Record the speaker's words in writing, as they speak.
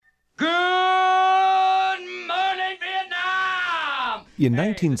In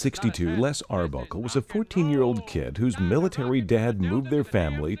 1962, Les Arbuckle was a 14-year-old kid whose military dad moved their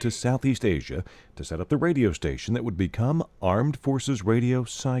family to Southeast Asia to set up the radio station that would become Armed Forces Radio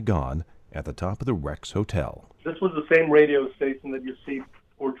Saigon at the top of the Rex Hotel. This was the same radio station that you see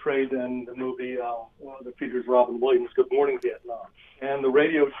portrayed in the movie that features Robin Williams, Good Morning Vietnam. And the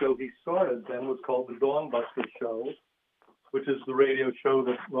radio show he started then was called The Dawn Buster Show, which is the radio show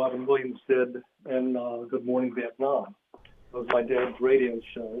that Robin Williams did in Good Morning Vietnam. It was my dad's radio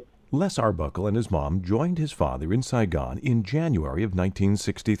show. Les Arbuckle and his mom joined his father in Saigon in January of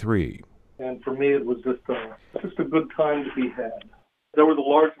 1963. And for me, it was just a good time to be had. There was a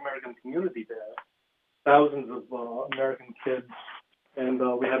large American community there, thousands of American kids, and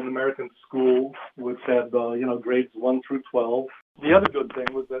we had an American school which had, grades 1 through 12. The other good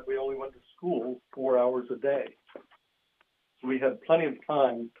thing was that we only went to school 4 hours a day. We had plenty of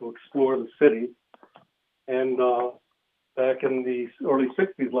time to explore the city, and back in the early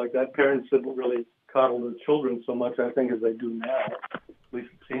 60s like that, parents didn't really coddle their children so much, I think, as they do now. At least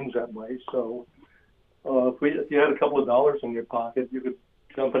it seems that way. So if you had a couple of dollars in your pocket, you could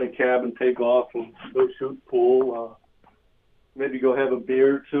jump in a cab and take off and go shoot pool, maybe go have a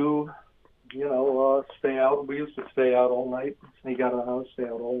beer or two, stay out. We used to stay out all night, sneak out of the house, stay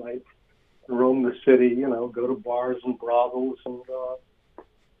out all night, roam the city, go to bars and brothels, and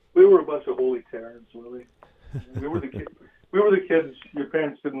we were a bunch of holy terrors, really. We were the kids your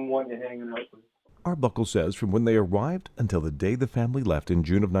parents didn't want you hanging out with. Arbuckle says from when they arrived until the day the family left in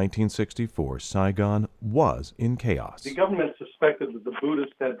June of 1964, Saigon was in chaos. The government suspected that the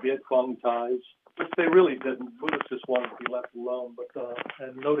Buddhists had Viet Cong ties, which they really didn't. Buddhists just wanted to be left alone. But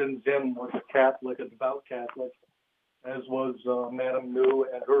and Ngo Dinh Diem was a Catholic, a devout Catholic, as was Madame Nhu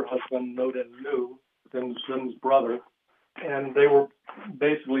and her husband, Ngo Dinh Nhu, Dinh Diem's brother. And they were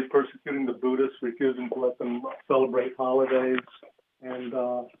basically persecuting the Buddhists, refusing to let them celebrate holidays. And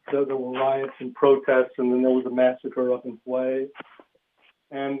there were riots and protests, and then there was a massacre up in Hue.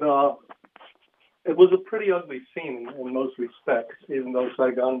 And it was a pretty ugly scene in most respects, even though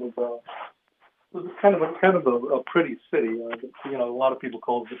Saigon was kind of a pretty city. A lot of people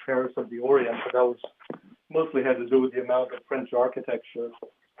call it the Paris of the Orient, but that was mostly had to do with the amount of French architecture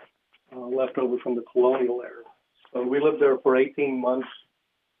left over from the colonial era. So we lived there for 18 months,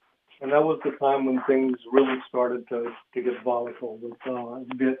 and that was the time when things really started to get volatile with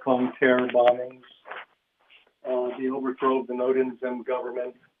Viet Cong terror bombings, the overthrow of the Ngo Dinh Diem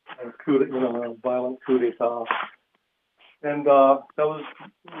government, and a violent coup d'etat. And that was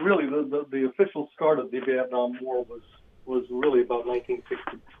really the official start of the Vietnam War was really about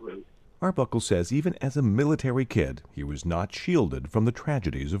 1963. Arbuckle says even as a military kid, he was not shielded from the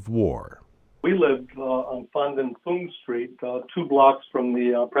tragedies of war. We lived on Phan Dinh Phung Street, 2 blocks from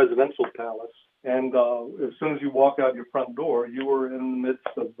the presidential palace. And as soon as you walk out your front door, you were in the midst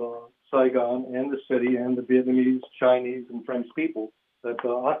of Saigon and the city and the Vietnamese, Chinese, and French people that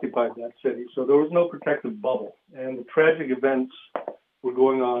occupied that city. So there was no protective bubble. And the tragic events were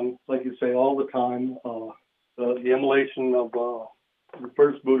going on, like you say, all the time. The immolation of the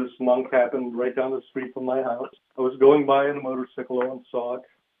first Buddhist monk happened right down the street from my house. I was going by in a motorcycle and saw it.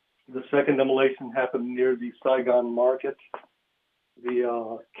 The second immolation happened near the Saigon market.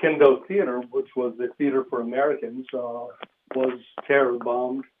 The Kindo Theater, which was the theater for Americans, was terror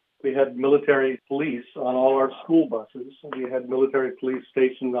bombed. We had military police on all our school buses. We had military police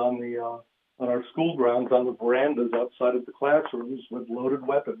stationed on our school grounds, on the verandas outside of the classrooms with loaded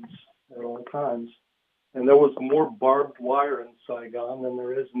weapons at all times. And there was more barbed wire in Saigon than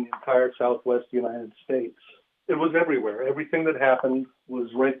there is in the entire southwest United States. It was everywhere. Everything that happened was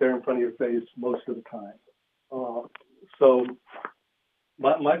right there in front of your face most of the time. So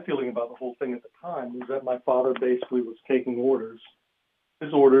my feeling about the whole thing at the time was that my father basically was taking orders.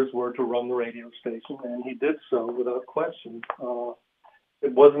 His orders were to run the radio station, and he did so without question.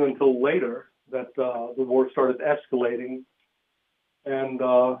 It wasn't until later that the war started escalating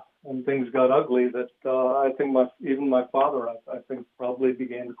and things got ugly that I think even my father, I think, probably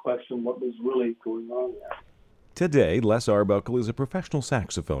began to question what was really going on there. Today, Les Arbuckle is a professional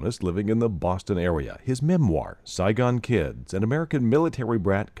saxophonist living in the Boston area. His memoir, Saigon Kids, An American Military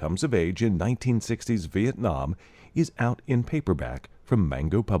Brat Comes of Age in 1960s Vietnam, is out in paperback from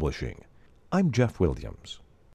Mango Publishing. I'm Jeff Williams.